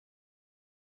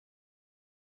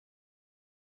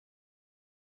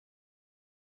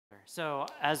So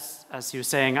as he was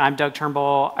saying, I'm Doug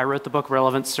Turnbull. I wrote the book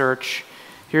Relevant Search.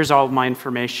 Here's all of my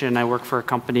information. I work for a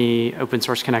company, Open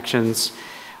Source Connections,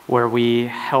 where we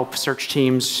help search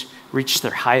teams reach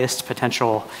their highest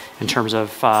potential in terms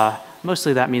of,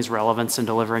 mostly that means relevance and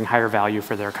delivering higher value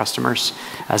for their customers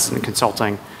as in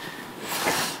consulting.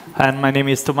 And my name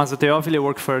is Tommaso Teofili. I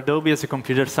work for Adobe as a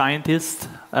computer scientist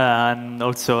and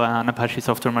also an Apache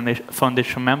Software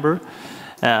Foundation member.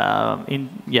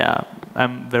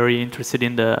 I'm very interested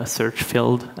in the search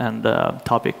field and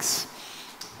topics.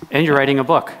 And you're writing a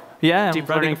book. Yeah, Deep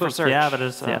Learning for Search. Yeah, but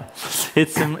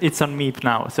it's on Meep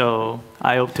now, so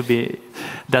I hope to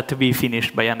be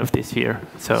finished by end of this year.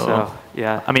 So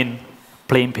yeah, I mean,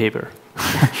 plain paper.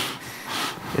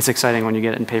 It's exciting when you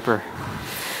get it in paper.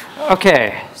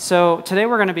 Okay, so today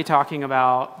we're going to be talking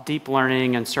about deep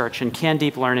learning and search, and can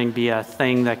deep learning be a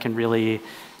thing that can really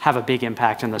have a big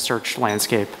impact in the search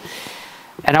landscape?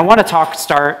 And I want to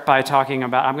start by talking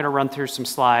about, I'm going to run through some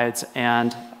slides,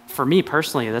 and for me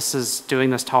personally,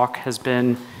 doing this talk has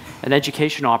been an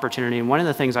educational opportunity, and one of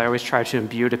the things I always try to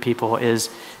imbue to people is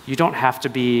you don't have to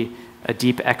be a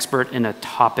deep expert in a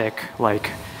topic like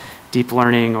deep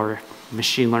learning or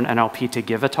machine learning, NLP, to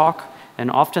give a talk. And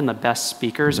often the best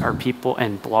speakers are people,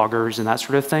 and bloggers and that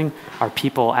sort of thing, are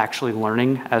people actually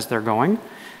learning as they're going.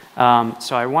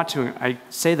 So I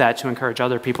say that to encourage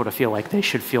other people to feel like they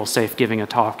should feel safe giving a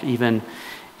talk, even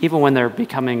when they're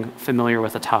becoming familiar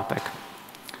with a topic.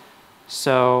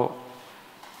 So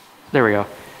there we go.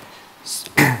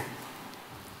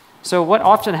 So what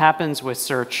often happens with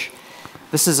search,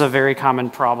 this is a very common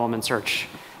problem in search.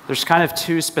 There's kind of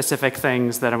two specific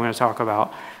things that I'm going to talk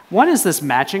about. One is this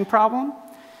matching problem.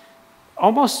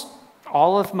 Almost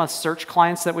all of my search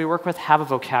clients that we work with have a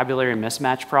vocabulary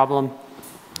mismatch problem,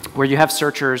 where you have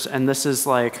searchers, and this is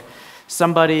like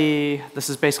this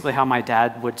is basically how my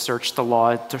dad would search the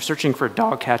law. They're searching for a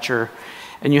dog catcher,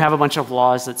 and you have a bunch of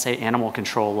laws that say animal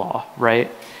control law, right?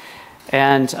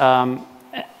 And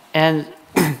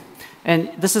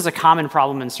this is a common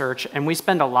problem in search, and we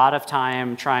spend a lot of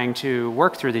time trying to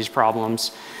work through these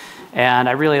problems. And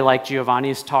I really liked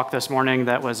Giovanni's talk this morning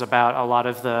that was about a lot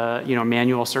of the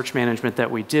manual search management that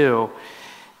we do.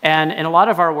 And in a lot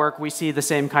of our work, we see the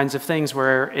same kinds of things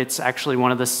where it's actually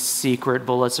one of the secret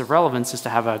bullets of relevance is to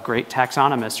have a great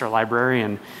taxonomist or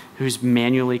librarian who's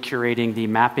manually curating the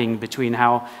mapping between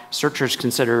how searchers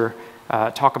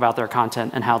talk about their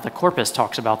content and how the corpus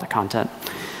talks about the content.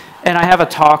 And I have a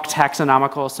talk,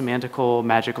 Taxonomical, Semantical,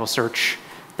 Magical Search,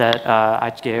 that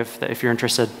I gave, that if you're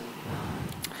interested.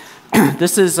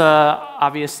 This is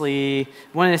obviously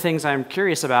one of the things I'm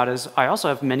curious about is I also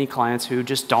have many clients who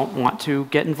just don't want to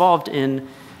get involved in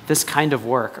this kind of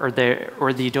work, or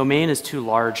the domain is too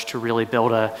large to really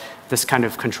build this kind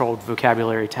of controlled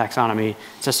vocabulary taxonomy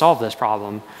to solve this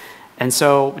problem. And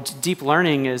so deep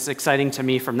learning is exciting to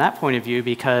me from that point of view,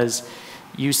 because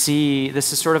you see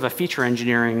this is sort of a feature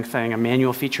engineering thing, a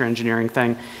manual feature engineering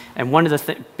thing. And one of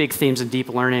the big themes in deep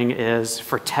learning is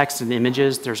for text and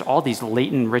images, there's all these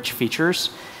latent rich features.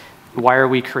 Why are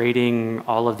we creating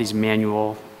all of these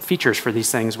manual features for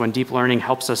these things when deep learning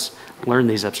helps us learn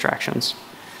these abstractions?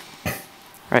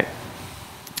 Right.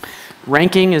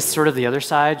 Ranking is sort of the other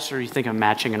side, so you think of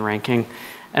matching and ranking.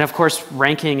 And of course,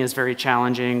 ranking is very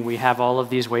challenging. We have all of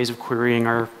these ways of querying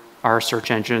our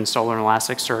search engine, Solr and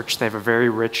Elasticsearch. They have a very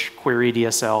rich query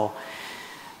DSL.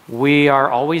 We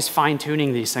are always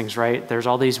fine-tuning these things, right? There's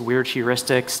all these weird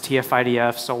heuristics,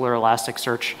 TF-IDF, Solr,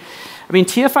 Elasticsearch. I mean,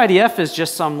 TF-IDF is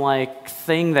just some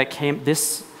thing that came,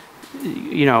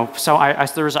 so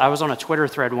I was on a Twitter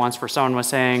thread once where someone was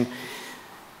saying,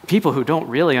 people who don't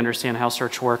really understand how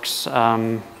search works,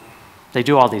 they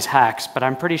do all these hacks, but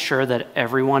I'm pretty sure that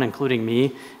everyone, including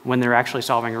me, when they're actually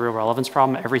solving a real relevance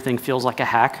problem, everything feels like a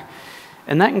hack.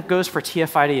 And that goes for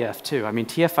TF-IDF too. I mean,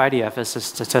 TF-IDF is a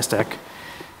statistic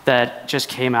that just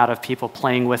came out of people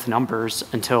playing with numbers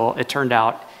until it turned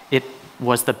out it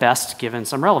was the best given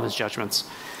some relevance judgments.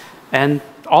 And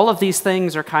all of these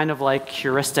things are kind of like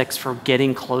heuristics for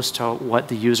getting close to what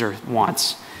the user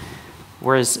wants.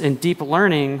 Whereas in deep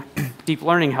learning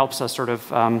helps us sort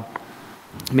of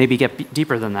maybe get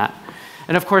deeper than that.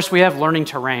 And of course, we have learning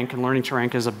to rank, and learning to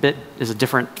rank is a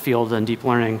different field than deep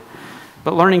learning.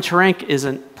 But learning to rank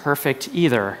isn't perfect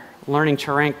either. Learning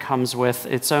to rank comes with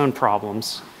its own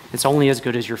problems. It's only as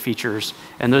good as your features,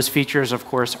 and those features, of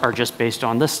course, are just based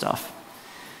on this stuff.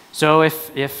 So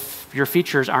if your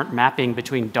features aren't mapping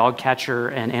between dog catcher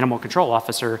and animal control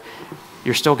officer,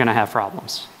 you're still going to have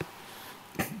problems.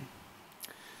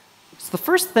 So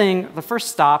the first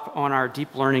stop on our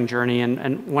deep learning journey,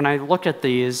 and when I look at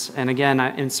these, and again,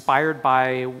 I'm inspired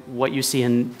by what you see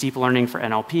in deep learning for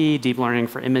NLP, deep learning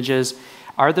for images,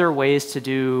 are there ways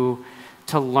to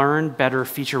learn better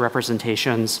feature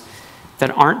representations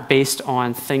that aren't based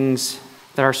on things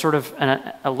that are sort of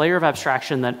a layer of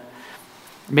abstraction that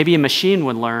maybe a machine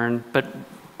would learn, but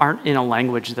aren't in a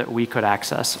language that we could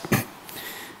access?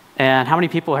 And how many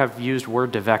people have used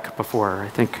Word2Vec before? I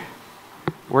think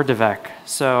Word2Vec.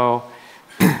 So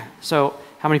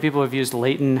how many people have used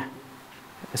latent,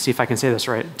 let's see if I can say this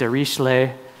right,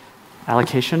 Dirichlet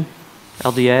allocation,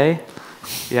 LDA?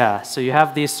 Yeah, so you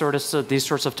have these sorts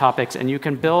of topics, and you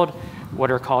can build what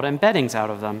are called embeddings out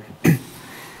of them.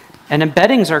 And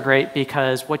embeddings are great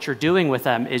because what you're doing with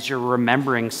them is you're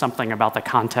remembering something about the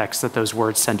context that those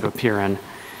words tend to appear in.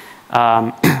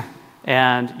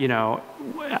 And you know,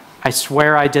 I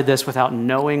swear I did this without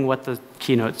knowing what the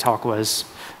keynote talk was,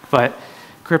 but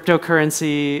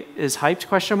cryptocurrency is hyped,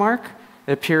 question mark.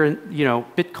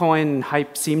 Bitcoin and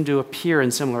hype seem to appear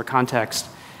in similar context.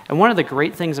 And one of the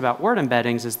great things about word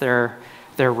embeddings is they're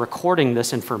recording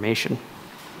this information.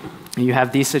 And you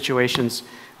have these situations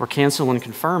where cancel and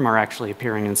confirm are actually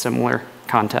appearing in similar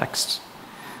contexts.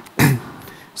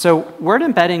 So word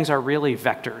embeddings are really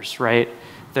vectors, right?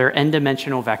 They're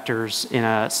n-dimensional vectors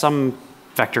in some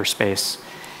vector space.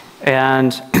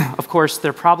 And of course,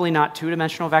 they're probably not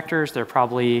two-dimensional vectors. They're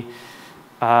probably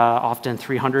often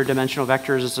 300-dimensional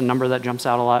vectors is a number that jumps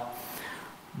out a lot.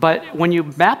 But when you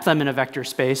map them in a vector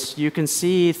space, you can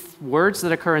see words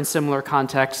that occur in similar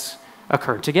contexts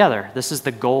occur together. This is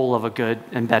the goal of a good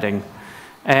embedding.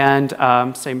 And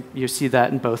you see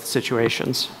that in both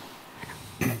situations.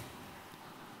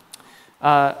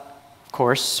 Of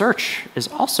course, search is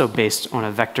also based on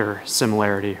a vector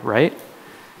similarity, right?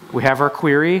 We have our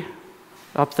query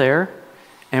up there,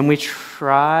 and we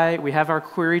have our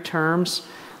query terms.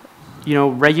 You know,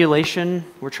 regulation,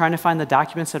 we're trying to find the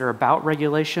documents that are about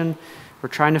regulation. We're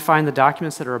trying to find the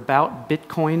documents that are about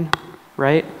Bitcoin,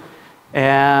 right?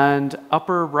 And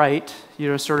upper right,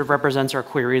 sort of represents our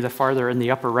query. The farther in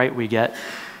the upper right we get,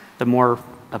 the more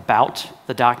about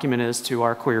the document is to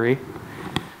our query.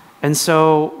 And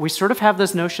so we sort of have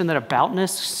this notion that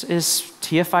aboutness is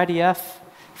TF-IDF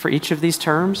for each of these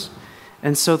terms.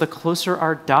 And so the closer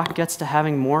our doc gets to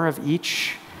having more of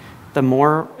each, the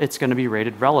more it's going to be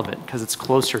rated relevant because it's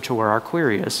closer to where our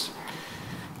query is.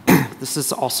 This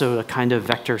is also a kind of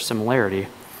vector similarity.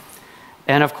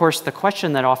 And of course, the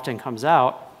question that often comes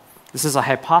out, this is a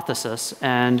hypothesis,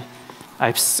 and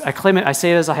I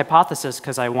say it as a hypothesis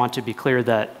because I want to be clear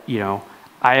that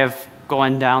I have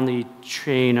gone down the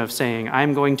chain of saying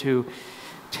I'm going to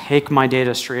take my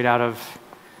data straight out of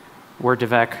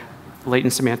Word2Vec,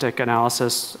 latent semantic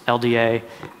analysis, LDA,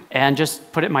 and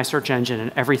just put it in my search engine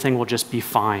and everything will just be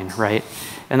fine, right?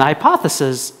 And the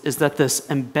hypothesis is that this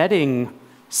embedding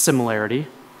similarity,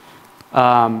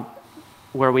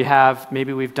 where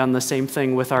maybe we've done the same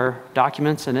thing with our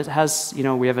documents and it has,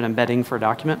 we have an embedding for a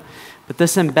document, but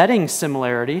this embedding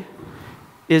similarity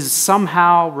is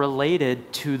somehow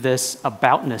related to this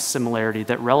aboutness similarity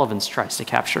that relevance tries to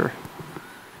capture.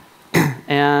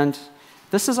 And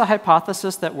this is a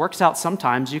hypothesis that works out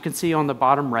sometimes. You can see on the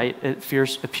bottom right, it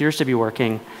appears to be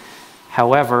working.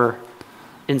 However,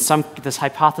 this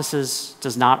hypothesis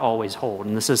does not always hold,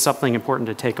 and this is something important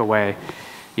to take away.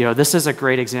 This is a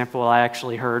great example. I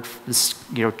actually heard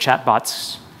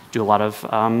chatbots do a lot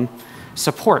of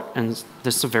support, and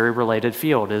this is a very related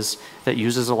field that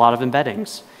uses a lot of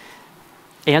embeddings.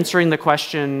 Answering the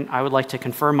question, I would like to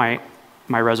confirm my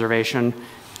reservation,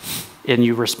 and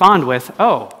you respond with,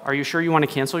 oh, are you sure you want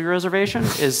to cancel your reservation?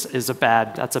 That's a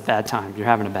bad time. You're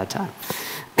having a bad time.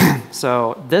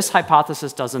 So this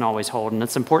hypothesis doesn't always hold, and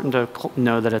it's important to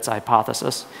know that it's a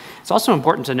hypothesis. It's also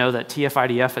important to know that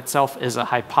TF-IDF itself is a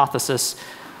hypothesis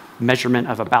measurement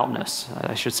of aboutness.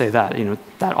 I should say that.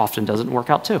 That often doesn't work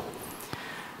out too.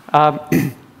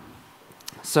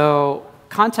 So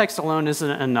context alone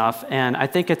isn't enough, and I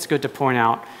think it's good to point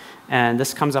out, and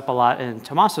this comes up a lot in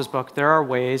Tommaso's book, there are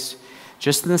ways,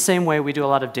 just in the same way we do a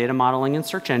lot of data modeling in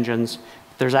search engines,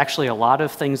 there's actually a lot of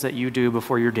things that you do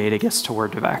before your data gets to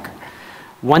Word2Vec.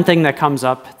 One thing that comes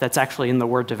up that's actually in the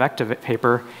Word2Vec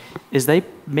paper is they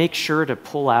make sure to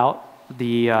pull out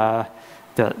the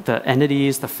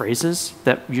entities, the phrases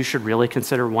that you should really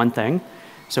consider one thing.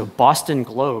 So Boston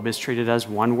Globe is treated as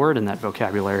one word in that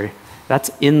vocabulary. That's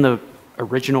in the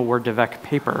original Word2Vec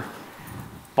paper,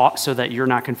 so that you're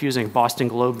not confusing Boston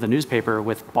Globe, the newspaper,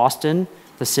 with Boston,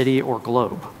 the city, or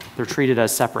Globe. They're treated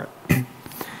as separate.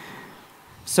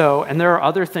 So, and there are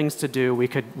other things to do. We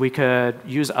could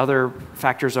use other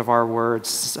factors of our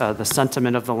words, the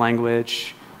sentiment of the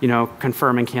language, you know,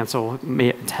 confirm and cancel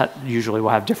usually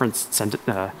will have different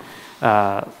sentiments.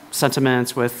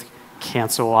 With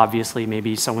cancel, obviously,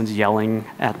 maybe someone's yelling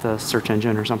at the search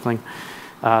engine or something.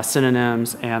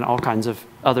 Synonyms and all kinds of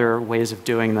other ways of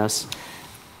doing this.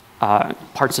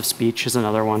 Parts of speech is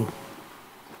another one.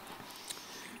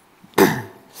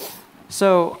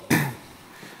 So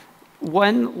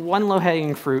one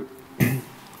low-hanging fruit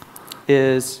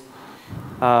is,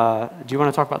 do you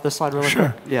want to talk about this slide really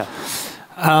quick? Yeah.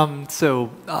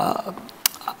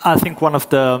 I think one of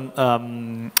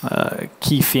the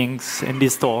key things in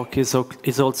this talk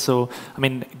is also, I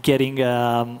mean, getting,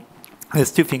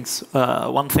 there's two things.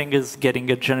 One thing is getting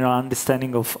a general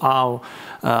understanding of how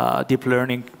deep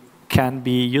learning can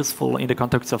be useful in the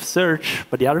context of search,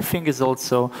 but the other thing is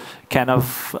also kind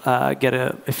of get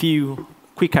a few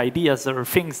quick ideas or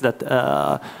things that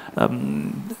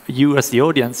you as the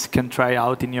audience can try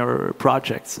out in your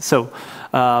projects. So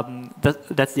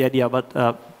that's the idea about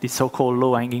the so-called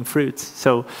low-hanging fruits.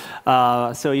 So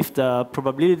if the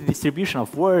probability distribution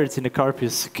of words in the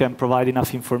corpus can provide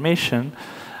enough information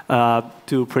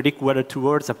to predict whether two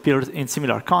words appear in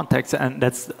similar contexts, and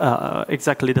that's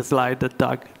exactly the slide that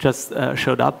Doug just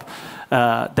showed up,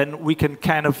 then we can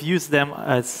kind of use them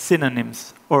as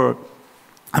synonyms, or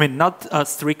I mean, not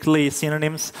strictly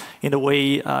synonyms in the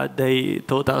way they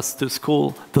taught us to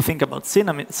school to think about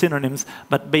synonyms,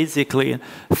 but basically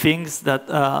things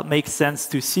that make sense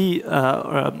to see,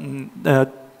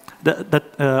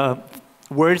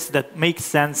 words that make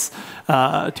sense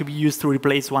to be used to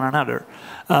replace one another.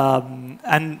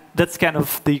 And that's kind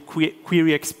of the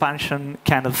query expansion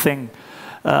kind of thing.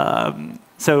 And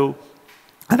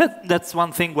that's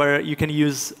one thing where you can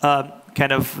use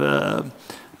kind of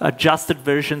adjusted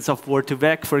versions of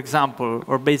word2vec, for example,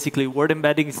 or basically word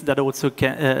embeddings that also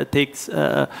can,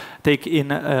 take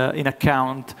in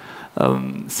account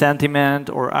sentiment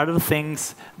or other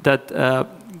things that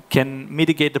can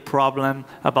mitigate the problem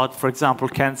about, for example,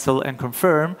 cancel and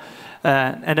confirm,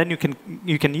 and then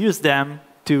you can use them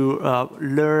to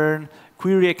learn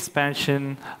query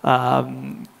expansion,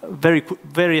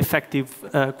 very effective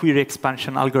query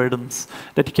expansion algorithms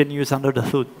that you can use under the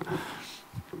hood.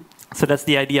 So that's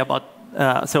the idea about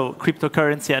so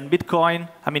cryptocurrency and Bitcoin.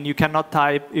 I mean, you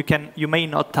may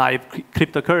not type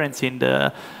cryptocurrency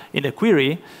in the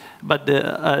query, but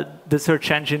the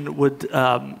search engine would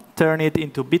turn it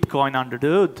into Bitcoin under the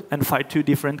hood and find two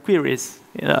different queries,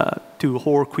 two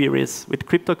whole queries with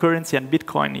cryptocurrency and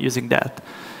Bitcoin using that.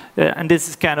 And this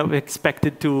is kind of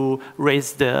expected to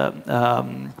raise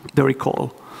the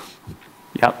recall.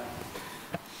 Yep.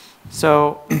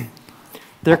 So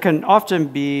there can often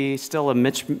be still a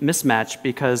mismatch,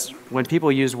 because when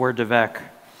people use word2vec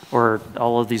or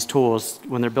all of these tools,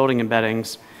 when they're building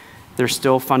embeddings, they're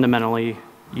still fundamentally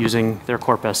using their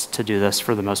corpus to do this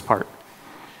for the most part.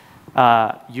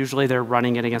 Usually they're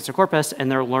running it against a corpus,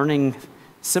 and they're learning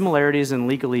similarities in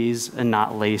legalese and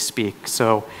not lay speak.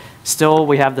 So still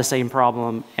we have the same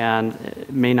problem, and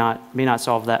it may not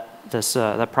solve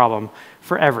that problem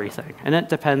for everything. And it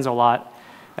depends a lot.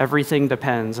 Everything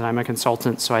depends, and I'm a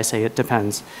consultant, so I say it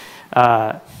depends.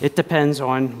 It depends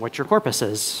on what your corpus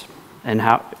is and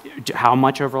how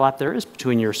much overlap there is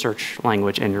between your search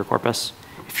language and your corpus.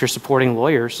 If you're supporting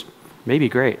lawyers, may be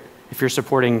great. If you're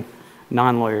supporting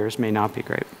non-lawyers, may not be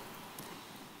great.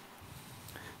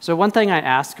 So one thing I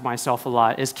ask myself a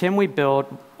lot is, can we build,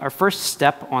 our first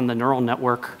step on the neural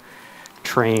network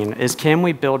train is, can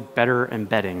we build better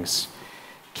embeddings?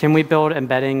 Can we build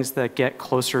embeddings that get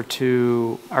closer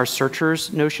to our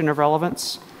searcher's notion of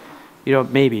relevance? You know,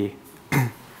 maybe.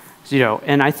 You know,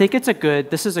 and I think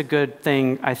this is a good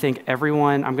thing. I think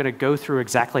everyone, I'm going to go through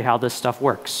exactly how this stuff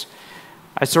works.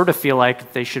 I sort of feel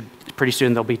like pretty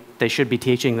soon they should be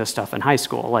teaching this stuff in high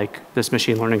school, like this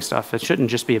machine learning stuff. It shouldn't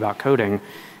just be about coding.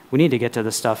 We need to get to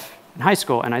this stuff in high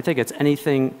school, and I think it's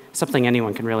something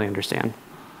anyone can really understand.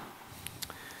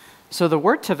 So the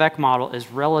word2vec model is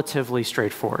relatively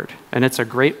straightforward, and it's a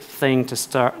great thing to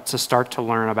start to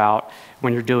learn about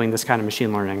when you're doing this kind of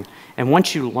machine learning. And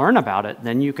once you learn about it,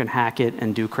 then you can hack it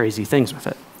and do crazy things with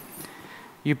it.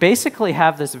 You basically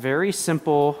have this very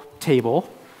simple table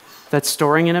that's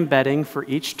storing an embedding for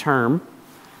each term,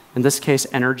 in this case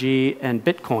energy and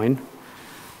Bitcoin,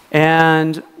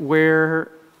 and we're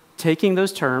taking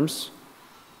those terms.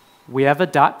 We have a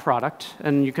dot product,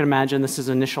 and you can imagine this is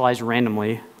initialized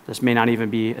randomly. This may not even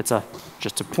be, it's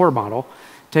just a poor model.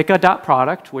 Take a dot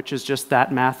product, which is just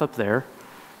that math up there.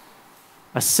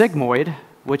 A sigmoid,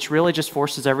 which really just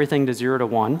forces everything to 0 to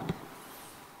 1.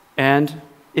 And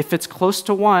If it's close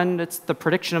to 1, it's the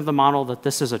prediction of the model that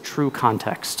this is a true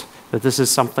context, that this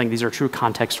is something, these are true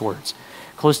context words.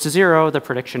 Close to 0, the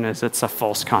prediction is it's a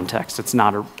false context. It's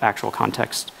not an actual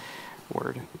context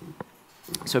word.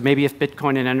 So maybe if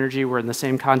Bitcoin and energy were in the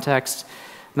same context,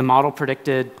 the model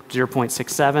predicted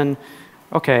 0.67,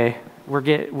 okay,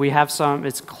 we have some,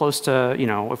 it's close to,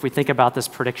 if we think about this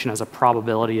prediction as a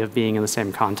probability of being in the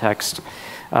same context,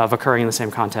 of occurring in the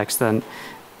same context, then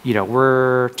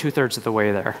we're 2/3 of the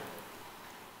way there.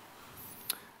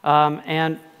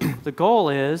 And the goal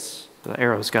is, the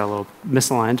arrow's got a little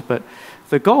misaligned, but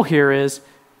the goal here is,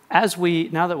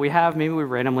 now that we have, maybe we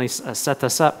randomly set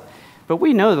this up, but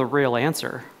we know the real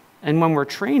answer. And when we're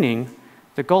training,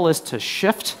 the goal is to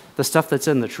shift the stuff that's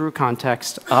in the true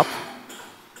context up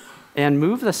and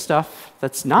move the stuff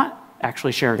that's not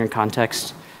actually sharing a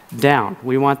context down.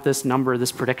 We want this number,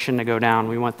 this prediction to go down.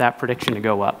 We want that prediction to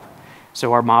go up.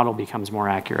 So our model becomes more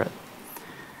accurate.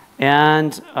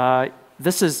 And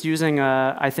this is using,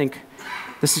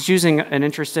 this is using an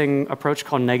interesting approach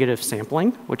called negative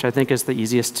sampling, which I think is the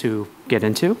easiest to get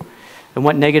into. And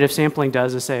what negative sampling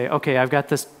does is say, okay, I've got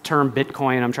this term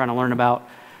Bitcoin I'm trying to learn about.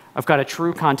 I've got a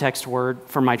true context word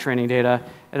from my training data,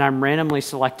 and I'm randomly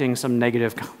selecting some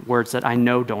negative words that I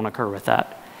know don't occur with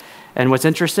that. And what's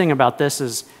interesting about this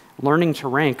is learning to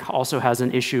rank also has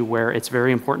an issue where it's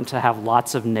very important to have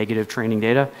lots of negative training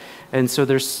data. And so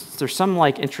there's some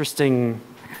like interesting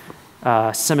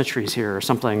symmetries here or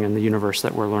something in the universe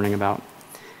that we're learning about.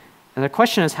 And the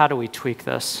question is, how do we tweak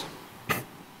this?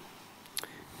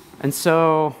 And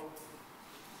so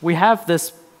we have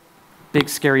this big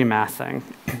scary math thing.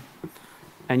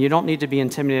 And you don't need to be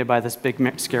intimidated by this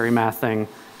big scary math thing.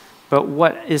 But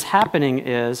what is happening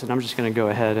is, and I'm just going to go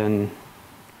ahead and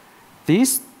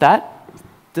this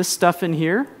stuff in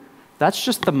here, that's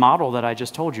just the model that I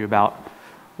just told you about.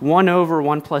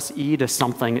 1/1 plus e to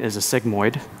something is a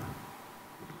sigmoid.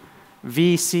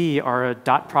 VC are a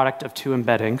dot product of 2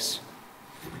 embeddings.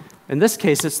 In this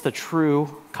case, it's the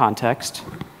true context.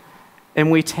 And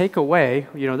we take away,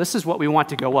 this is what we want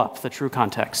to go up, the true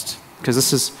context, because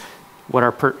this is what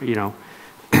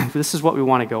this is what we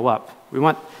want to go up. We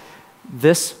want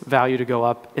this value to go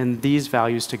up and these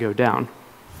values to go down.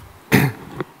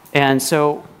 And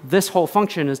so this whole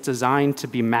function is designed to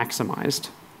be maximized.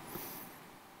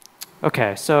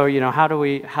 Okay, so how do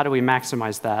we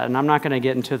maximize that? And I'm not going to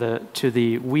get into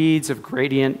the weeds of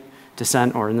gradient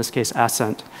descent, or in this case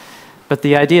ascent. But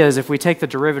the idea is, if we take the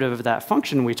derivative of that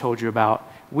function we told you about,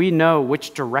 we know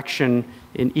which direction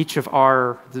in each of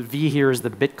the V here is the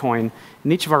Bitcoin,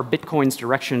 in each of our Bitcoin's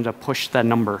direction to push that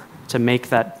number to make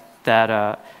that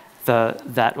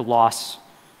loss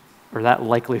or that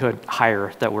likelihood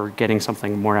higher that we're getting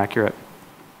something more accurate.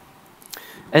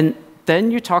 And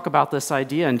then you talk about this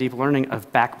idea in deep learning of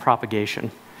backpropagation.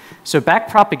 So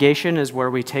backpropagation is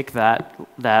where we take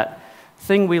that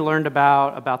thing we learned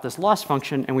about this loss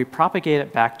function, and we propagate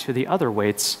it back to the other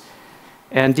weights.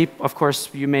 And of course,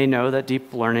 you may know that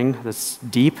deep learning, that's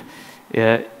deep,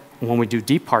 when we do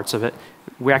deep parts of it,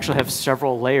 we actually have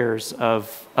several layers of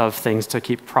things to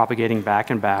keep propagating back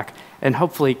and back, and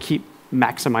hopefully keep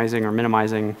maximizing or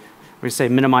minimizing. We say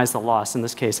minimize the loss. In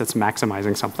this case, it's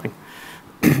maximizing something.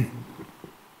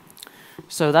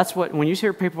 So that's when you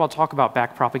hear people talk about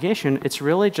backpropagation, it's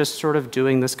really just sort of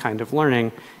doing this kind of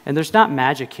learning. And there's not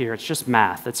magic here. It's just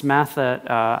math. It's math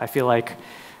that I feel like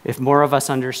if more of us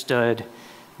understood,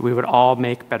 we would all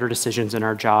make better decisions in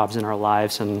our jobs, in our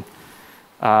lives, and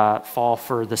fall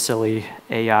for the silly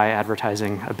AI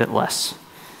advertising a bit less.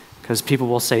 Because people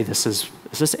will say, is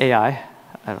this AI?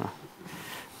 I don't know.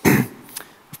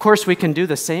 Of course, we can do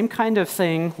the same kind of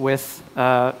thing with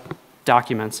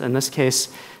documents. In this case,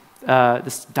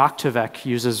 this doc2vec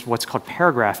uses what's called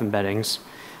paragraph embeddings.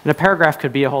 And a paragraph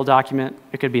could be a whole document.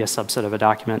 It could be a subset of a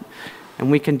document.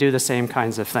 And we can do the same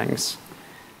kinds of things.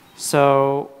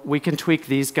 So we can tweak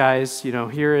these guys.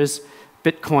 Here is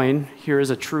Bitcoin. Here is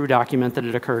a true document that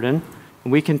it occurred in.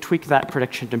 And we can tweak that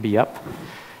prediction to be up.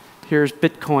 Here's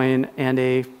Bitcoin and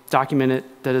a document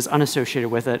that is unassociated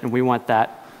with it, and we want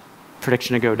that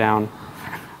prediction to go down.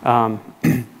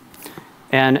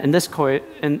 And in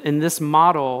this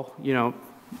model,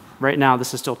 right now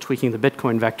this is still tweaking the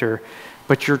Bitcoin vector,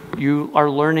 but you are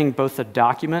learning both the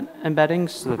document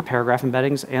embeddings, the paragraph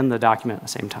embeddings, and the document at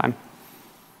the same time.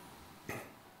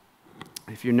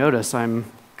 If you notice, I'm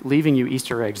leaving you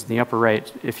Easter eggs in the upper right.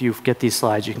 If you get these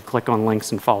slides, you can click on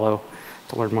links and follow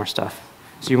to learn more stuff.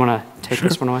 So you want to take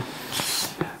this one away?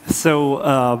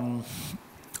 So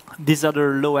these are the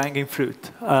low-hanging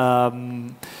fruit.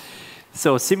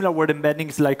 So similar word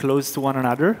embeddings lie close to one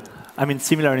another. I mean,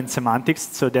 similar in semantics.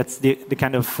 So that's the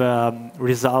kind of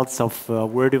results of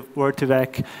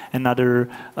word2vec and other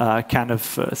kind of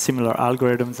similar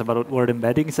algorithms about word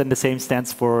embeddings. And the same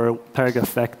stands for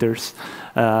paragraph vectors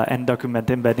and document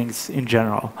embeddings in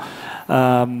general.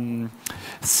 And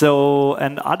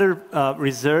other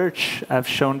research have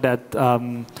shown that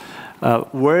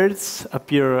words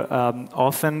appear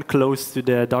often close to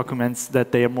the documents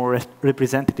that they are more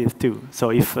representative to.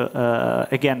 So if,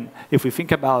 again, if we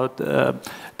think about to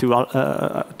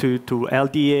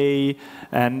LDA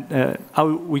and how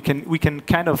we can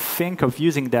kind of think of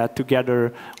using that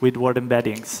together with word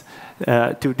embeddings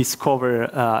to discover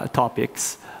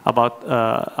topics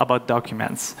about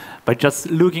documents, by just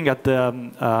looking at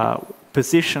the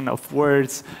position of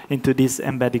words into this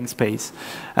embedding space.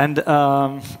 And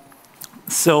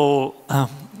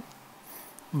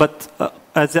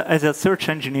as a search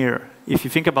engineer, if you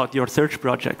think about your search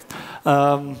project,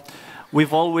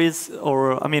 we've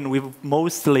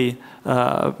mostly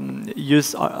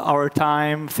used our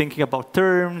time thinking about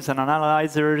terms and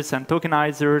analyzers and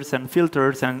tokenizers and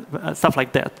filters and stuff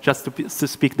like that, just to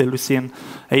speak the Lucene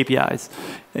APIs,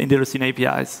 in the Lucene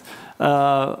APIs.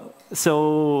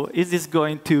 So is this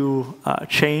going to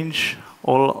change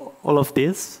all of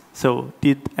this? So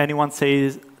did anyone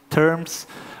say terms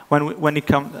when it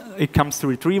comes to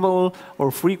retrieval,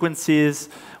 or frequencies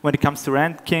when it comes to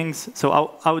rankings? So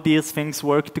how these things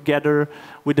work together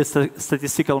with the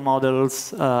statistical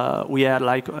models we had,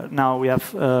 like now we have,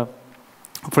 for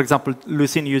example,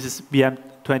 Lucene uses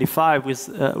BM25,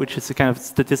 which is a kind of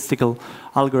statistical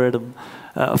algorithm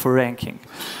for ranking.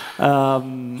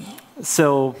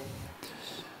 So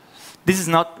this is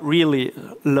not really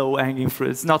low-hanging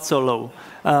fruit. It's not so low.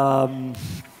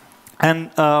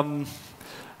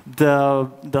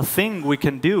 The thing we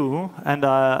can do, and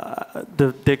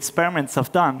the experiments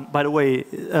I've done, by the way,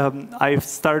 I've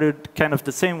started kind of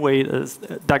the same way as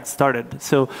Doug started.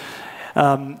 So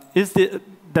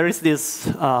there is this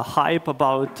hype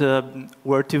about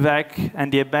word2vec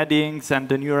and the embeddings and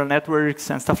the neural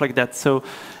networks and stuff like that. So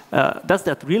does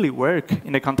that really work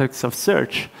in the context of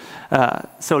search?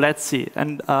 So let's see.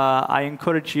 And I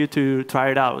encourage you to try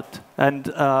it out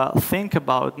and think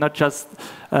about not just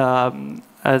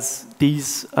as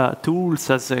these tools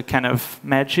as a kind of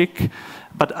magic,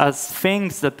 but as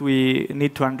things that we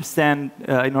need to understand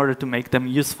in order to make them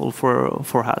useful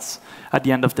for us at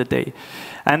the end of the day.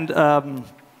 And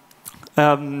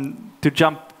to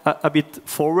jump a bit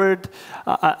forward,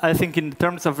 I think in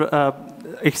terms of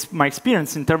my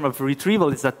experience in terms of retrieval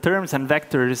is that terms and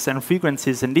vectors and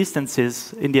frequencies and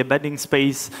distances in the embedding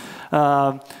space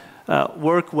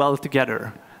work well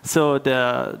together. So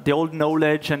the old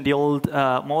knowledge and the old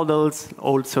models,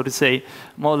 old so to say,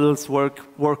 models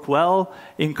work well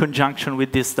in conjunction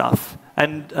with this stuff.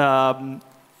 And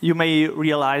you may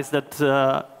realize that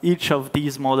each of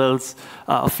these models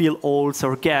fill holes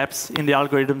or gaps in the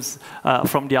algorithms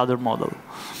from the other model.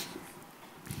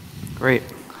 Great.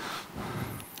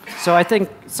 So I think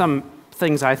some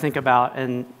things I think about,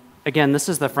 and again, this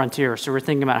is the frontier, so we're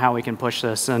thinking about how we can push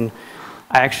this, and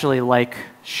I actually like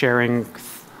sharing.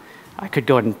 I could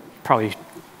go and probably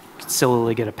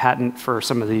sillily get a patent for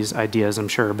some of these ideas, I'm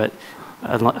sure, but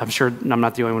I'm sure I'm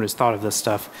not the only one who's thought of this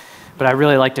stuff. But I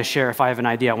really like to share. If I have an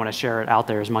idea, I want to share it out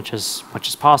there as much as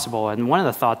possible. And one of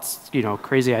the thoughts,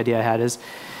 crazy idea I had is,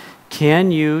 can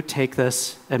you take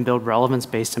this and build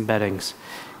relevance-based embeddings?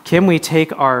 Can we take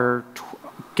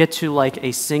get to like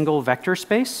a single vector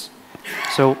space?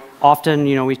 So often,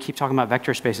 we keep talking about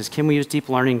vector spaces. Can we use deep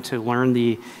learning to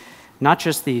learn not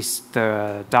just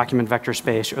the document vector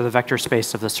space or the vector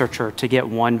space of the searcher to get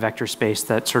one vector space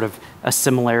that sort of a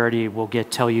similarity will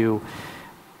tell you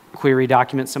query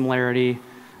document similarity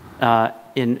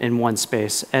in one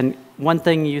space. And one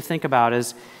thing you think about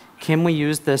is, can we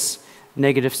use this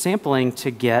negative sampling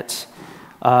to get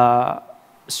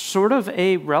sort of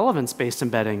a relevance-based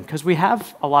embedding? Because we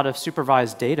have a lot of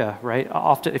supervised data, right?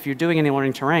 Often, if you're doing any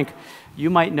learning to rank, you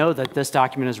might know that this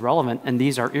document is relevant and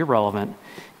these are irrelevant.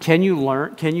 Can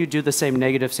you do the same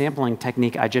negative sampling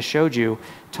technique I just showed you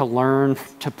to learn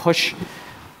to push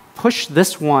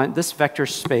this vector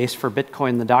space for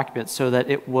Bitcoin, the document, so that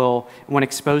it will, when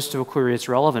exposed to a query it's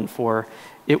relevant for,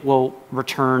 it will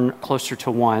return closer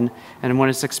to 1. And when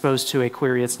it's exposed to a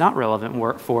query it's not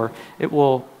relevant for, it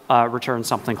will return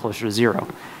something closer to 0.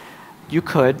 You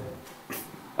could.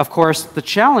 Of course, the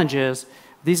challenge is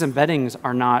these embeddings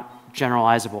are not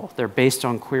generalizable. They're based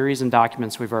on queries and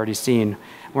documents we've already seen.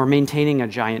 We're maintaining a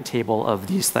giant table of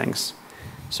these things.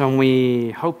 So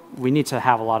we need to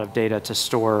have a lot of data to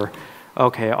store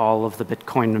okay, all of the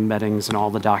Bitcoin embeddings and all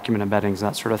the document embeddings,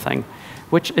 that sort of thing.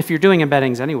 Which, if you're doing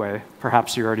embeddings anyway,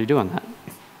 perhaps you're already doing that.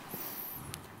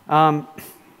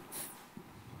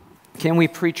 Can we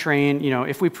pre-train,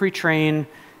 if we pre-train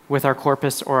with our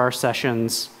corpus or our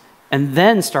sessions and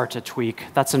then start to tweak,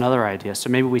 that's another idea. So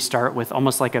maybe we start with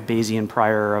almost like a Bayesian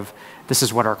prior of this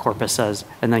is what our corpus says,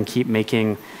 and then keep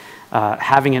making,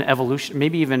 having an evolution,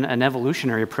 maybe even an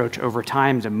evolutionary approach over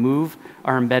time to move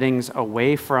our embeddings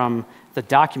away from the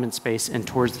document space and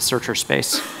towards the searcher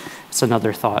space. It's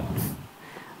another thought.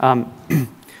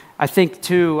 I think,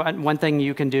 too, one thing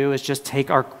you can do is just take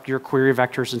your query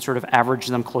vectors and sort of average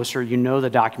them closer. You know the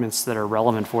documents that are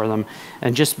relevant for them,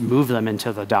 and just move them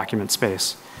into the document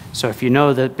space. So if you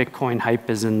know that Bitcoin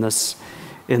hype is in this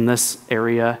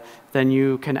area, then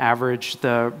you can average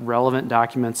the relevant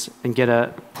documents and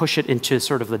push it into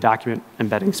sort of the document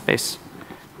embedding space.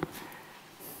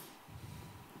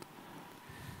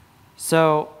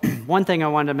 So one thing I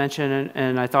wanted to mention,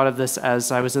 and I thought of this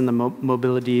as I was in the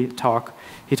mobility talk,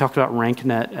 he talked about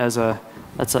RankNet as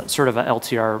that's a sort of a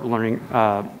LTR learning,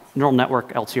 neural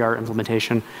network LTR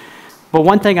implementation. But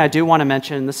one thing I do want to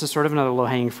mention, this is sort of another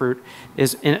low-hanging fruit,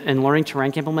 is in learning to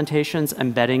rank implementations,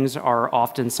 embeddings are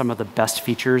often some of the best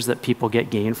features that people get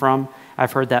gain from.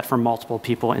 I've heard that from multiple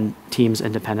people in teams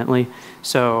independently.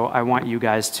 So I want you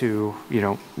guys to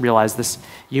realize this.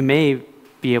 You may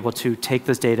be able to take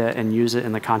this data and use it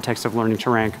in the context of learning to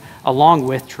rank, along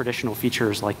with traditional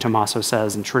features like Tommaso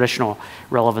says, and traditional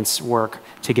relevance work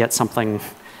to get something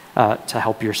to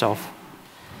help yourself.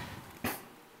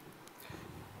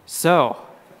 So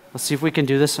let's see if we can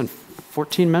do this in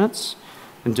 14 minutes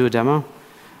and do a demo.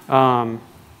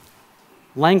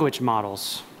 Language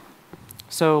models.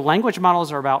 So language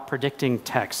models are about predicting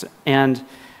text. And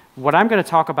what I'm going to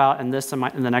talk about in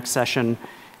the next session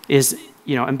is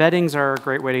embeddings are a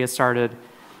great way to get started,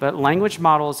 but language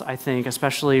models, I think,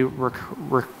 especially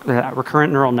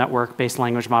recurrent neural network-based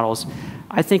language models,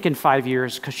 I think in 5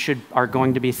 years are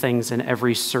going to be things in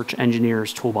every search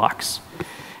engineer's toolbox.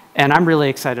 And I'm really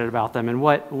excited about them. And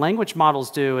what language models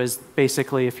do is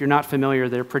basically, if you're not familiar,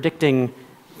 they're predicting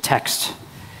text.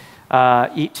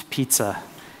 Eat pizza.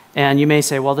 And you may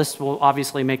say, well, this will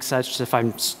obviously make sense if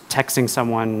I'm texting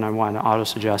someone and I want to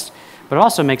auto-suggest. But it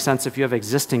also makes sense if you have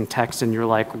existing text and you're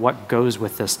like, what goes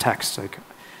with this text? Like,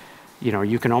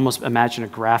 you can almost imagine a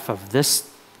graph of this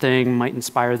thing might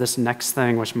inspire this next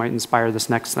thing, which might inspire this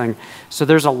next thing. So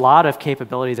there's a lot of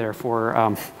capability there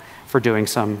for doing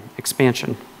some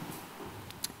expansion.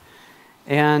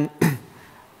 And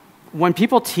when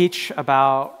people teach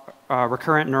about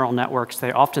recurrent neural networks,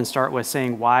 they often start with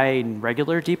saying why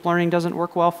regular deep learning doesn't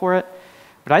work well for it.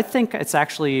 But I think it's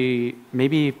actually,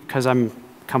 maybe because I'm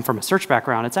come from a search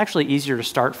background, it's actually easier to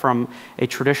start from a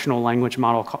traditional language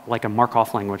model like a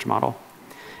Markov language model.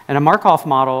 And a Markov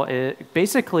model,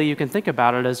 basically you can think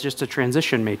about it as just a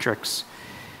transition matrix.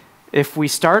 If we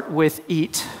start with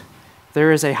eat,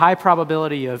 there is a high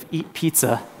probability of eat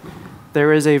pizza.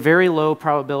 There is a very low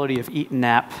probability of eat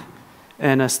nap,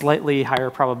 and a slightly higher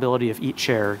probability of eat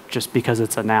chair, just because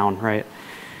it's a noun, right?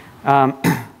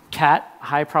 Cat,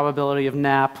 high probability of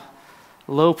nap,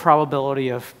 low probability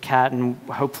of cat, and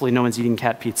hopefully no one's eating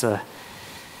cat pizza.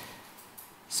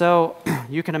 So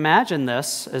you can imagine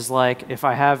this as like, if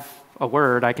I have a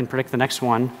word, I can predict the next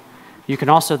one. You can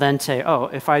also then say, oh,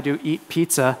 if I do eat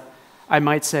pizza, I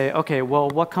might say, okay, well,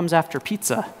 what comes after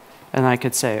pizza? And I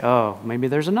could say, oh, maybe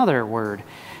there's another word.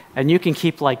 And you can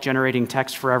keep like generating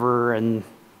text forever. And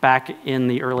back in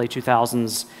the early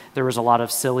 2000s, there was a lot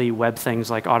of silly web things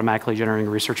like automatically generating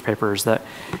research papers that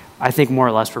I think more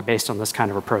or less were based on this kind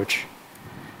of approach.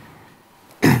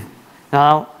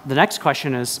 Now, the next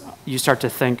question is, you start to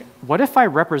think, what if I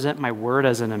represent my word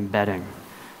as an embedding?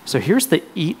 So here's the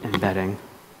eat embedding.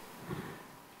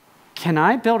 Can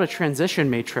I build a transition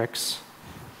matrix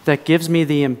that gives me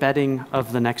the embedding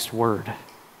of the next word?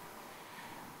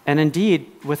 And indeed,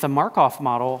 with a Markov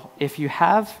model, if you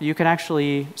have, you can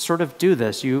actually sort of do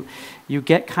this. You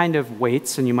get kind of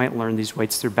weights, and you might learn these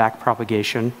weights through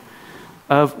backpropagation,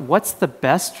 of what's the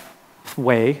best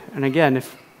way. And again,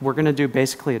 if we're going to do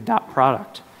basically a dot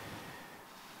product.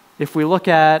 If we look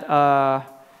at,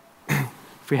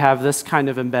 if we have this kind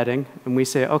of embedding, and we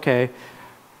say, okay,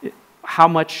 how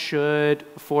much should,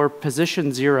 for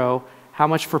position 0, how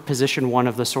much for position 1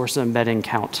 of the source embedding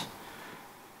count?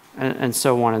 And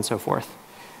so on and so forth.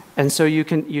 And so you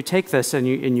take this and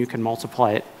you can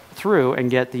multiply it through and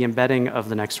get the embedding of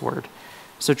the next word.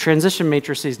 So transition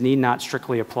matrices need not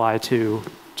strictly apply to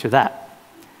that.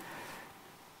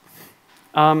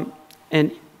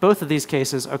 In both of these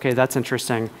cases, okay, that's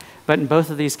interesting. But in both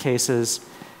of these cases,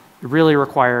 really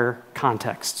require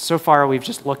context. So far, we've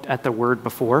just looked at the word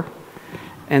before.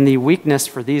 And the weakness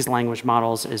for these language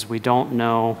models is we don't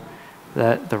know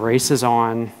that the race is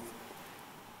on,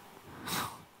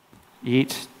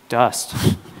 eat dust,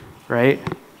 right?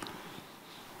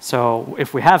 So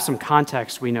if we have some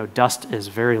context, we know dust is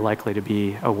very likely to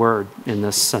be a word in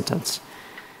this sentence.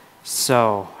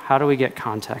 So how do we get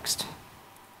context?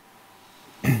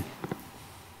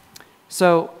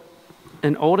 So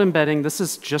an old embedding, this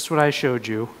is just what I showed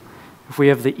you. If we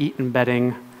have the eat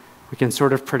embedding, we can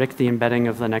sort of predict the embedding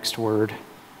of the next word.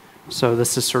 So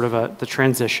this is sort of the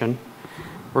transition.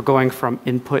 We're going from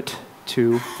input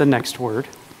to the next word.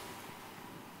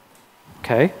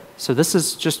 Okay, so this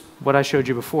is just what I showed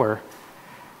you before.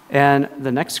 And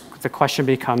the question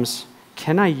becomes,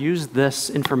 can I use this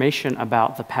information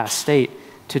about the past state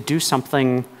to do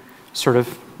something sort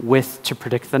of to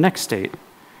predict the next state?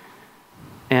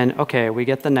 And okay, we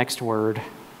get the next word,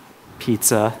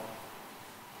 pizza,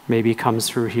 maybe comes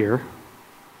through here.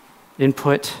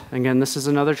 Input, again, this is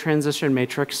another transition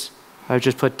matrix. I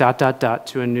just put ...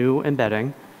 to a new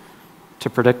embedding to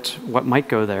predict what might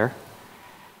go there,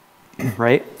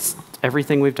 right? It's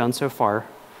everything we've done so far.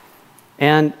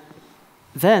 And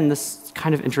then this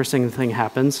kind of interesting thing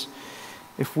happens.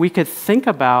 If we could think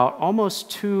about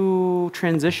almost two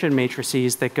transition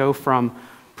matrices that go from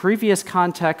previous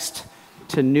context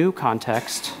to new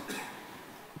context,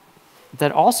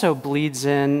 that also bleeds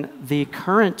in the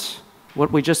current,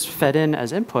 what we just fed in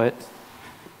as input,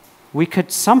 we could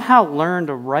somehow learn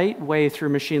the right way through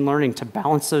machine learning to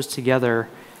balance those together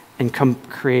and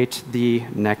create the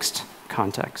next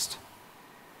context.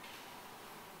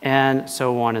 And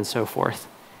so on and so forth.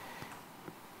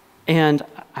 And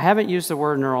I haven't used the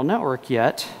word neural network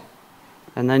yet,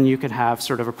 and then you could have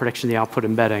sort of a prediction of the output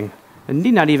embedding. It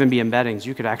need not even be embeddings.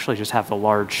 You could actually just have a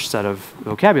large set of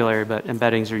vocabulary, but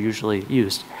embeddings are usually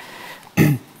used.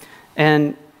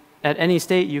 And at any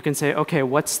state, you can say, okay,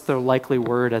 what's the likely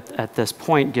word at this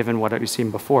point, given what we've seen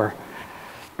before?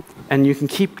 And you can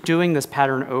keep doing this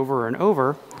pattern over and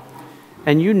over,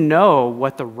 and you know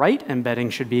what the right embedding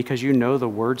should be because you know the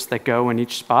words that go in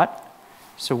each spot.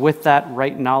 So with that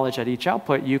right knowledge at each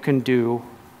output, you can do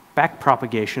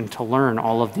backpropagation to learn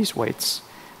all of these weights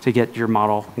to get your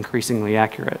model increasingly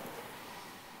accurate.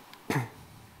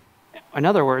 In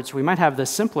other words, we might have this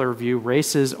simpler view,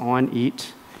 races on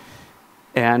eat,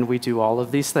 and we do all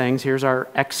of these things. Here's our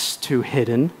x to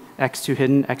hidden, x to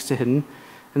hidden, x to hidden,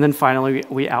 and then finally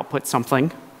we output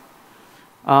something.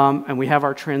 And we have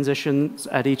our transitions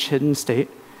at each hidden state.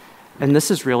 And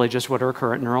this is really just what a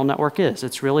recurrent neural network is.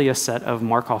 It's really a set of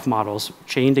Markov models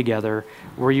chained together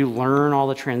where you learn all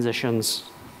the transitions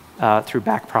through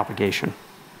backpropagation.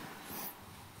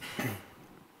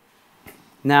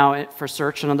 Now, for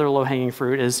search, another low-hanging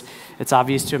fruit is it's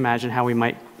obvious to imagine how we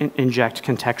might inject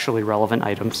contextually relevant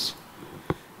items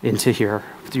into here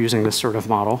using this sort of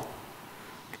model.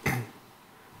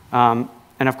 And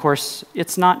of course,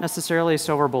 it's not necessarily a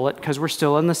silver bullet because we're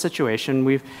still in the situation.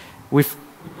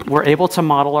 We're able to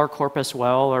model our corpus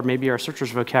well, or maybe our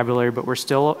searcher's vocabulary, but we're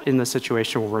still in the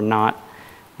situation where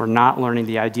we're not learning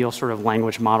the ideal sort of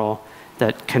language model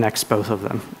that connects both of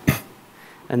them.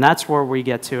 And that's where we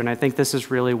get to, and I think this is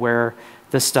really where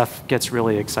this stuff gets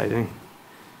really exciting.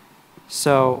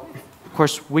 So, of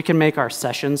course, we can make our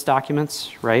sessions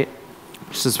documents, right?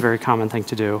 This is a very common thing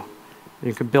to do.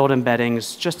 You can build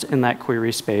embeddings just in that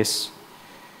query space.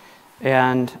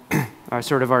 And I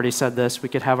sort of already said this, we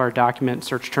could have our document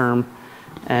search term,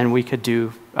 and we could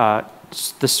do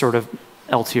this sort of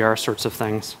LTR sorts of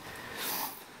things.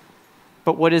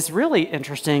 But what is really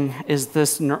interesting is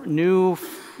this new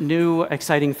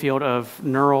exciting field of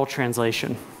neural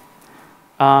translation.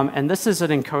 And this is an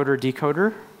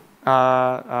encoder-decoder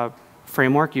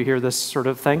framework. You hear this sort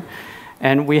of thing.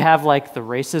 And we have like the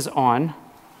races on,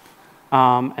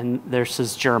 and this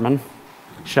is German.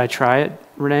 Should I try it,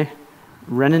 Renee?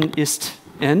 Rennen ist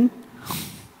in.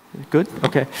 Good?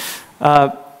 Okay.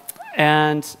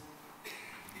 And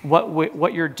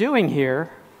what you're doing here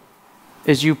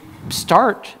is you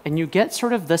start and you get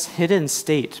sort of this hidden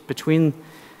state between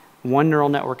one neural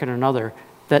network and another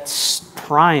that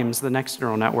primes the next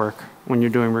neural network when you're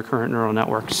doing recurrent neural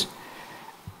networks.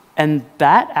 And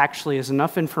that actually is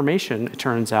enough information, it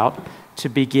turns out, to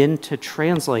begin to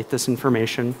translate this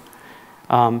information.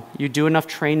 You do enough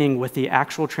training with the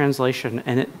actual translation,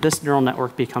 and this neural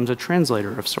network becomes a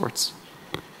translator of sorts.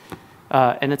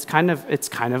 And it's kind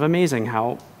of amazing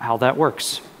how that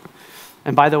works.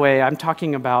 And by the way, I'm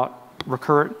talking about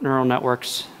recurrent neural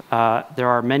networks. There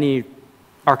are many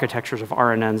architectures of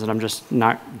RNNs that I'm just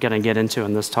not going to get into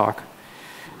in this talk.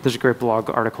 There's a great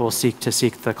blog article, Seek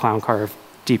the Clown Car of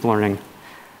Deep Learning.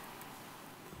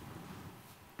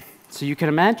 So you can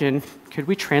imagine, could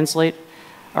we translate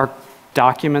our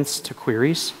documents to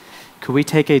queries? Could we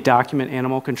take a document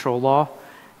animal control law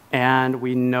and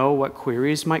we know what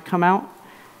queries might come out,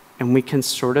 and we can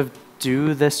sort of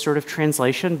do this sort of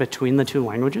translation between the two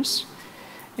languages?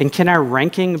 And can our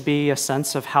ranking be a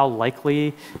sense of how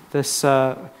likely this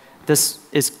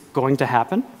is going to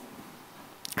happen?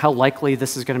 How likely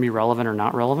this is going to be relevant or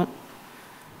not relevant?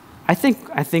 I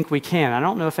think we can. I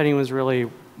don't know if anyone's really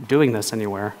doing this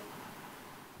anywhere.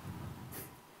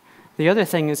 The other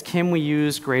thing is, can we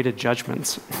use graded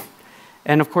judgments?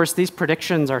 And of course, these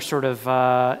predictions are sort of,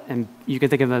 and you can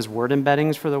think of them as word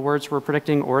embeddings for the words we're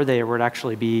predicting, or they would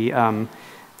actually be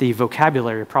the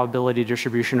vocabulary, probability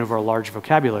distribution over a large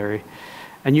vocabulary.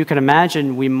 And you can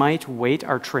imagine we might weight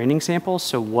our training samples,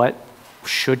 so what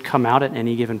should come out at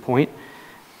any given point,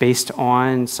 based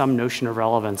on some notion of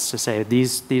relevance, to say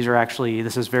these are actually,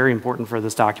 this is very important for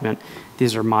this document,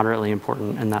 these are moderately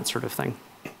important, and that sort of thing.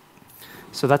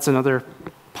 So that's another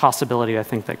possibility I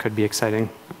think that could be exciting.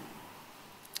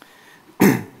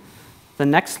 The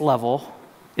next level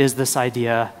is this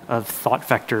idea of thought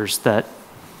vectors that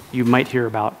you might hear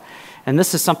about. And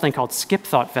this is something called skip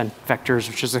thought vectors,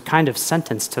 which is a kind of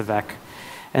sentence to vec.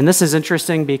 And this is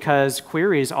interesting because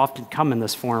queries often come in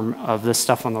this form of this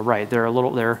stuff on the right. They're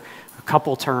a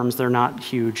couple terms, they're not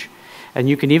huge. And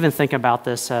you can even think about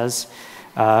this as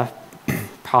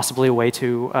possibly a way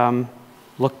to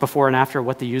look before and after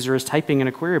what the user is typing in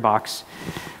a query box.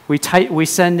 We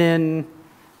send in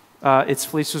its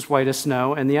fleece was white as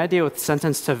snow, and the idea with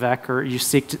sentence to vec, or you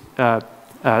seek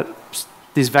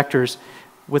these vectors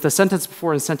with a sentence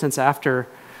before and sentence after,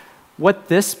 what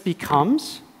this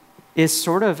becomes is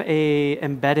sort of a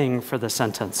embedding for the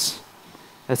sentence.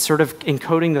 It's sort of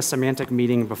encoding the semantic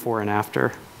meaning before and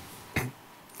after.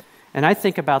 And I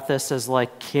think about this as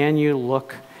like, can you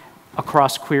look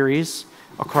across queries,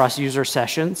 across user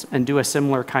sessions, and do a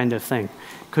similar kind of thing?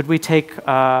 Could we take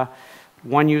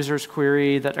one user's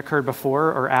query that occurred before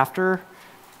or after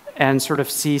and sort of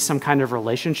see some kind of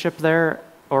relationship there,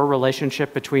 or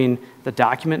relationship between the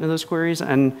document and those queries?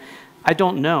 And I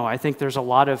don't know. I think there's a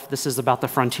lot of, this is about the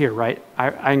frontier, right?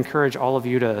 I encourage all of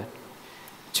you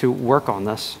to work on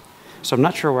this. So I'm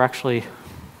not sure we're actually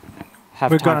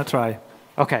have We're time. going to try.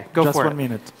 Okay, go Just for it. Just 1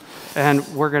 minute. And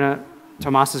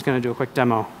Tomas is going to do a quick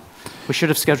demo. We should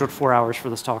have scheduled 4 hours for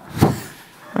this talk.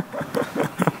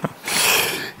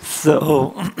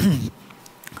 So,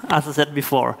 as I said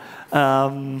before,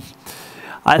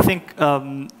 I think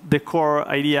the core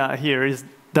idea here is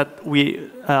that we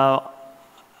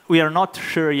are not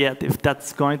sure yet if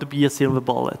that's going to be a silver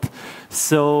bullet.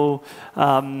 So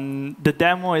the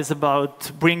demo is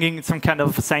about bringing some kind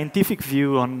of scientific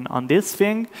view on this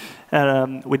thing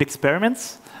with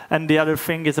experiments. And the other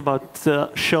thing is about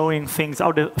showing things,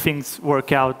 how the things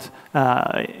work out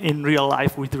in real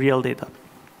life with real data.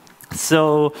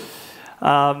 So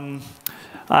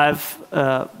I've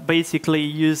basically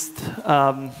used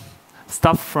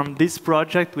stuff from this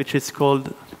project, which is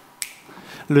called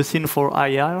Lucene for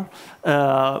IR,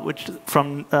 which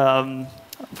from a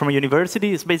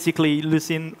university. It's basically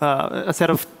Lucene, a set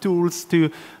of tools to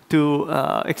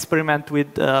experiment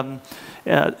with,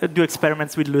 do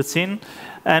experiments with Lucene.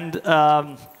 And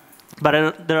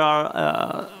but there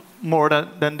are more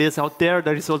than this out there.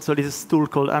 There is also this tool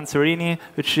called Answerini,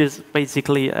 which is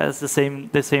basically has the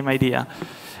same idea.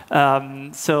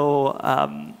 So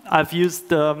I've used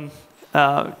the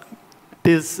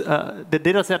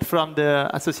data set from the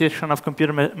Association of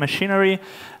Computer Machinery,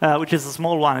 which is a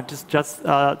small one. It is just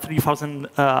 3,000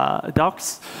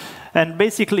 docs. And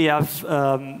basically, I've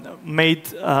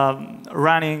made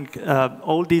running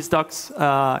all these docs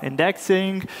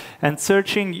indexing and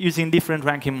searching using different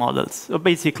ranking models. So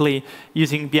basically,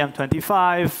 using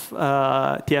BM25,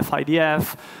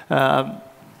 TF-IDF,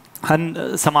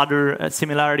 and some other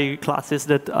similarity classes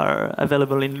that are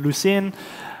available in Lucene,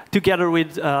 together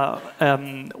with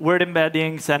word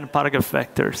embeddings and paragraph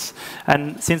vectors.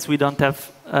 And since we don't have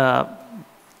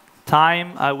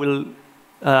time, I will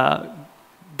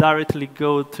directly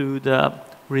go to the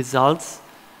results.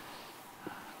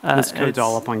 This code's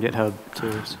all up on GitHub,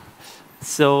 too.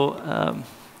 So I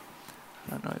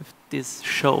don't know if this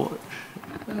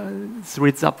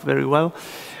reads up very well.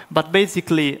 But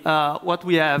basically, what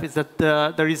we have is that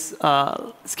there is,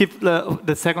 skip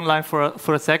the second line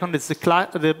for a second. It's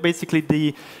basically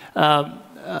the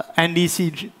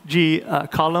NDCG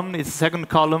column. Its second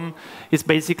column is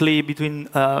basically between,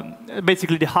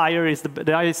 basically the higher is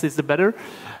the highest is the better.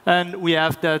 And we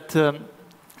have that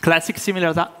classic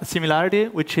similarity,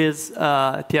 which is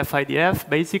TF-IDF,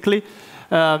 basically,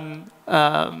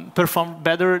 performed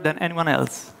better than anyone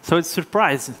else. So it's a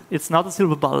surprise. It's not a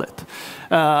silver bullet.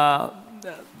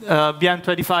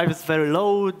 BM25 is very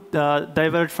low.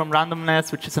 Diverge from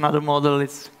randomness, which is another model,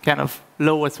 is kind of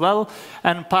low as well.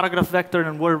 And paragraph vector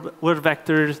and word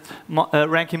vectors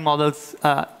ranking models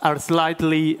are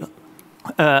slightly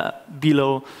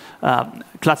below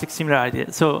classic similarity.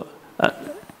 So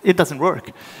it doesn't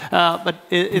work. But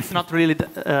it's not really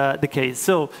the case.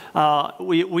 So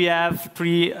we have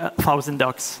 3,000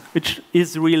 docs, which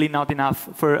is really not enough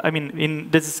for, I mean,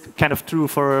 this is kind of true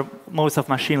for most of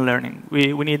machine learning.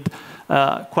 We need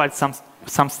quite some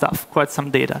stuff, quite some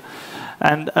data.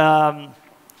 And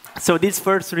so this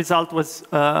first result was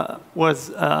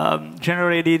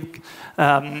generated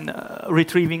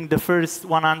retrieving the first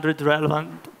 100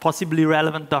 possibly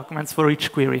relevant documents for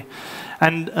each query.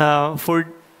 And for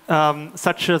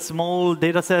such a small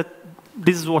data set,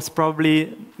 this was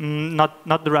probably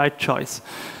not the right choice.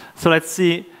 So let's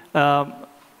see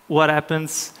what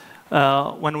happens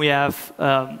when we have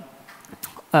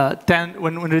 10,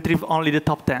 when we retrieve only the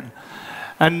top 10.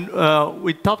 And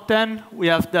with top 10, we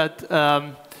have that,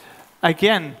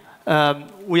 again,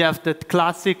 we have that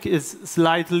classic is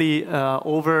slightly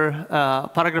over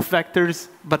paragraph vectors,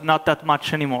 but not that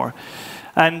much anymore.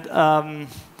 And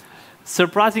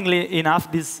surprisingly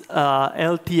enough, this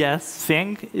LTS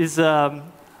thing is a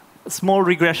small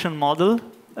regression model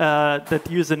that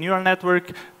uses a neural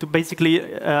network to basically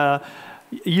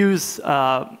use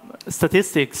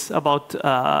statistics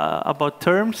about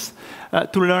terms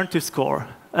to learn to score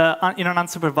in an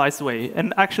unsupervised way.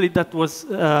 And actually, that was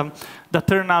that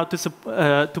turned out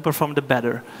to perform the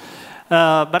better.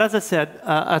 But as I said,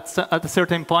 at a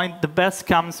certain point, the best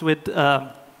comes with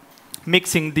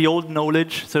mixing the old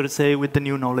knowledge, so to say, with the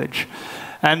new knowledge.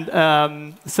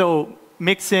 And so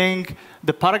mixing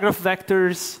the paragraph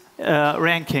vectors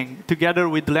ranking together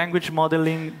with language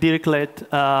modeling, Dirichlet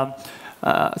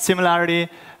similarity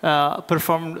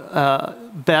performed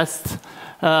best,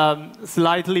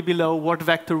 slightly below word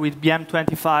vector with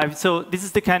BM25. So this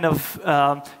is the kind of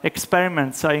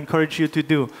experiments I encourage you to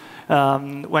do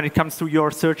when it comes to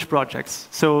your search projects.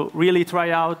 So really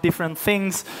try out different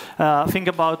things, think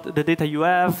about the data you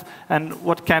have, and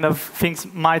what kind of things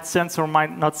might sense or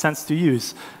might not sense to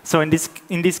use. So in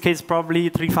this case, probably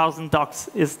 3,000 docs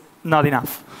is not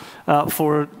enough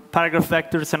for paragraph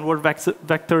vectors and word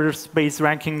vectors-based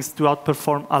rankings to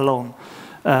outperform alone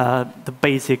the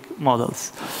basic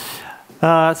models.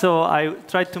 So I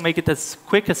tried to make it as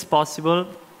quick as possible.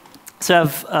 So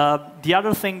the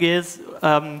other thing is,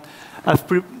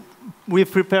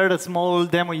 we've prepared a small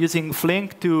demo using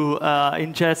Flink to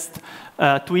ingest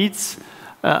tweets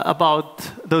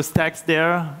about those tags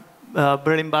there,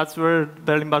 Berlin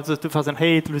Buzzwords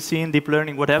 2008, Lucene, deep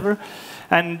learning, whatever,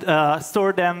 and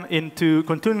store them into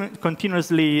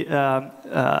continuously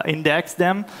index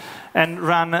them and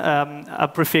run a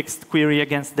prefixed query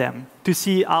against them to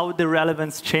see how the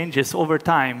relevance changes over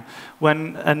time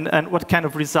and what kind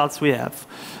of results we have.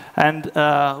 And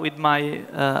with my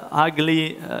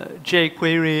ugly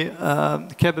jQuery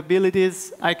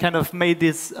capabilities, I kind of made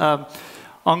this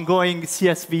ongoing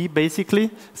CSV,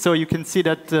 basically. So you can see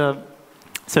that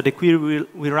so the query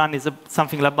we run is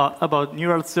something about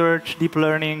neural search, deep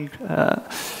learning.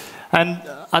 And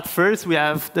at first, we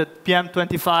have that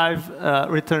PM25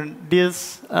 return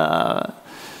this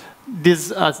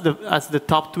as the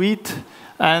top tweet,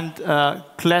 and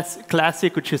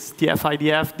classic, which is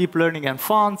TF-IDF, deep learning and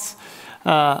fonts,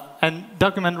 and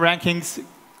document rankings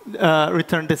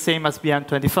return the same as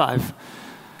PM25.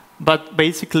 But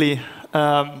basically,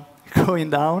 going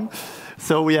down,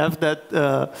 so we have that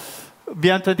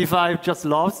PM25 just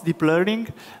loves deep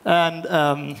learning,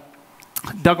 and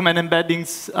document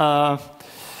embeddings.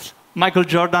 Michael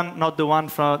Jordan, not the one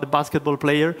from the basketball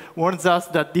player, warns us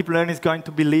that deep learning is going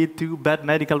to lead to bad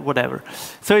medical whatever.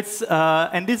 So it's,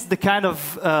 and this is the kind of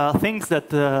things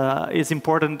that is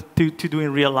important to do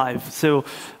in real life. So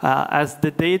as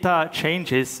the data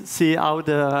changes, see how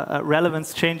the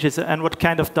relevance changes and what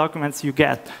kind of documents you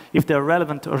get, if they're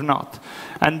relevant or not.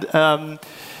 And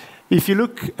if you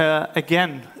look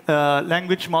again,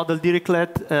 language model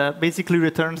Dirichlet basically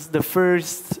returns the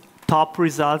first top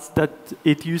results that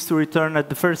it used to return at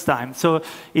the first time. So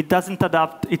it doesn't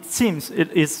adapt. It seems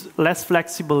it is less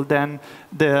flexible than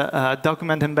the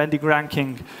document embedding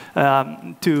ranking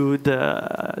to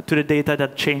the data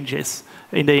that changes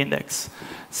in the index.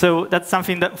 So that's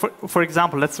something that, for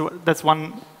example, that's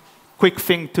one quick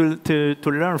thing to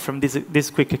learn from this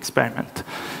quick experiment.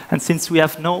 And since we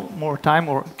have no more time,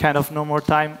 or kind of no more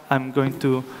time, I'm going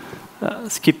to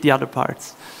skip the other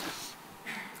parts.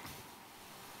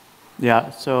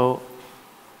 Yeah, so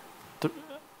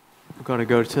we're going to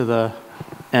go to the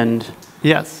end.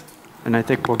 Yes. And I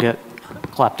think we'll get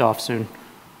clapped off soon.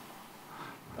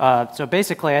 So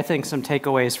basically, I think some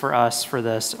takeaways for us for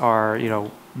this are,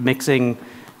 mixing.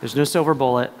 There's no silver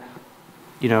bullet.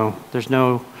 There's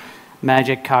no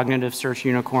magic cognitive search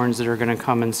unicorns that are going to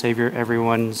come and save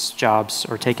everyone's jobs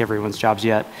or take everyone's jobs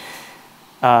yet.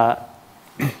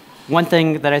 One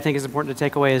thing that I think is important to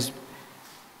take away is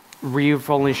we've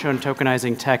only shown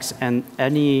tokenizing text, and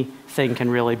anything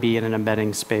can really be in an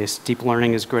embedding space. Deep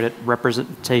learning is good at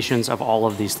representations of all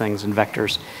of these things in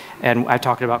vectors. And I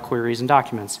talked about queries and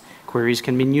documents. Queries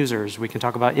can mean users. We can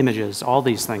talk about images. All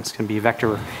these things can be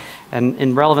vector. And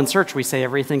in relevant search, we say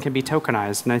everything can be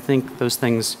tokenized. And I think those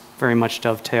things very much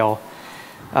dovetail.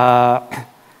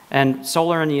 And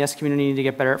Solr and the ES community need to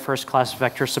get better at first-class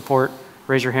vector support.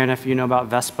 Raise your hand if you know about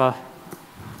Vespa.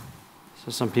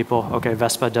 So some people, okay,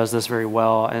 Vespa does this very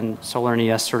well, and Solr and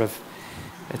ES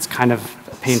it's kind of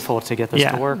painful to get this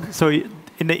to work. So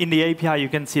in the API, you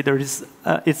can see there is,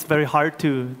 it's very hard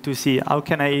to see how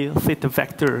can I fit a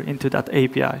vector into that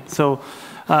API. So,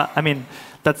 I mean,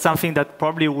 that's something that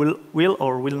probably will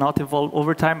or will not evolve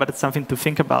over time, but it's something to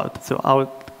think about. So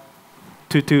how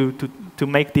to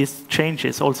make these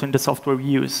changes also in the software we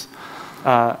use.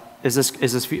 Is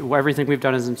this everything we've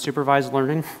done is in supervised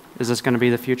learning? Is this going to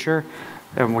be the future?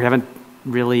 And we haven't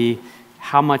really.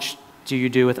 How much do you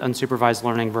do with unsupervised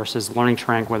learning versus learning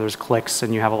trunk where there's clicks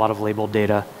and you have a lot of labeled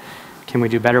data? Can we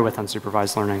do better with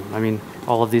unsupervised learning? I mean,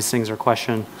 all of these things are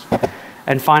questions.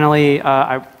 And finally,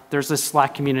 there's this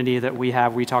Slack community that we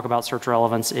have. We talk about search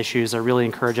relevance issues. I really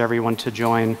encourage everyone to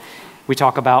join. We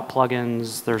talk about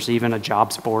plugins. There's even a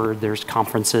jobs board. There's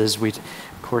conferences. We,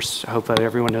 of course, hope that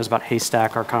everyone knows about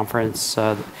Haystack, our conference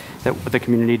that the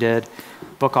community did.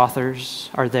 Book authors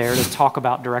are there to talk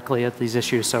about directly at these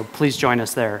issues. So please join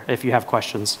us there if you have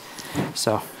questions.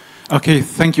 So. Okay,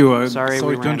 thank you. Sorry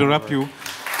to interrupt you.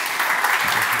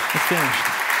 It's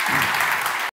finished.